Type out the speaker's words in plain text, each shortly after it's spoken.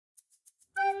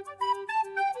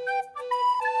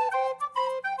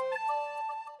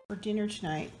dinner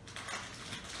tonight,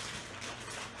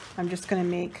 I'm just going to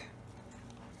make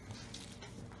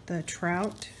the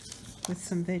trout with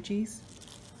some veggies.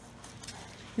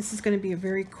 This is going to be a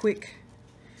very quick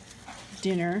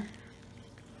dinner.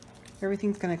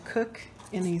 Everything's going to cook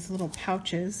in these little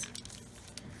pouches.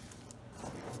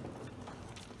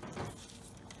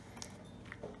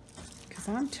 Because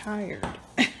I'm tired.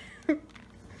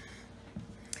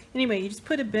 Anyway, you just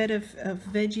put a bit of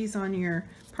veggies on your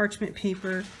parchment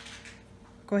paper.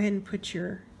 Go ahead and put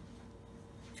your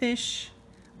fish.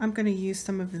 I'm going to use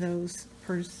some of those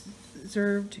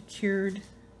preserved, cured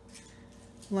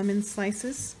lemon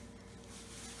slices.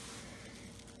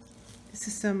 This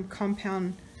is some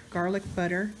compound garlic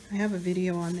butter. I have a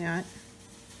video on that.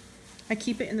 I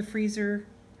keep it in the freezer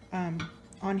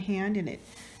on hand, and it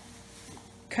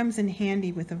comes in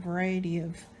handy with a variety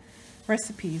of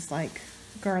recipes like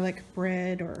garlic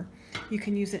bread, or you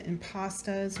can use it in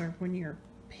pastas or when you're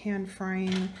pan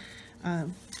frying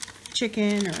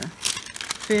chicken or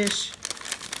fish.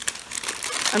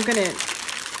 I'm going to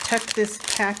tuck this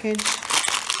package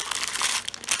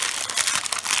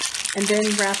and then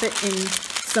wrap it in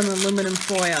some aluminum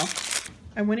foil.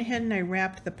 I went ahead and I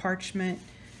wrapped the parchment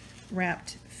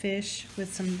wrapped fish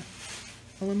with some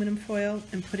aluminum foil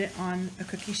and put it on a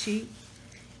cookie sheet.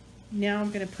 Now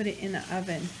I'm going to put it in the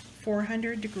oven,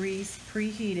 400 degrees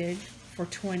preheated for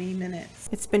 20 minutes.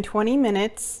 It's been 20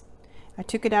 minutes. I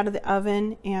took it out of the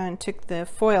oven and took the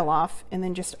foil off and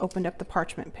then just opened up the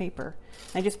parchment paper.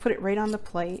 I just put it right on the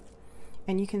plate,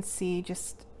 and you can see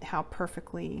just how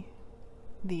perfectly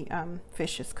the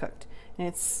fish is cooked. And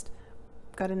it's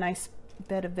got a nice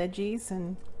bed of veggies,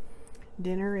 and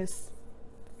dinner is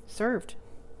served.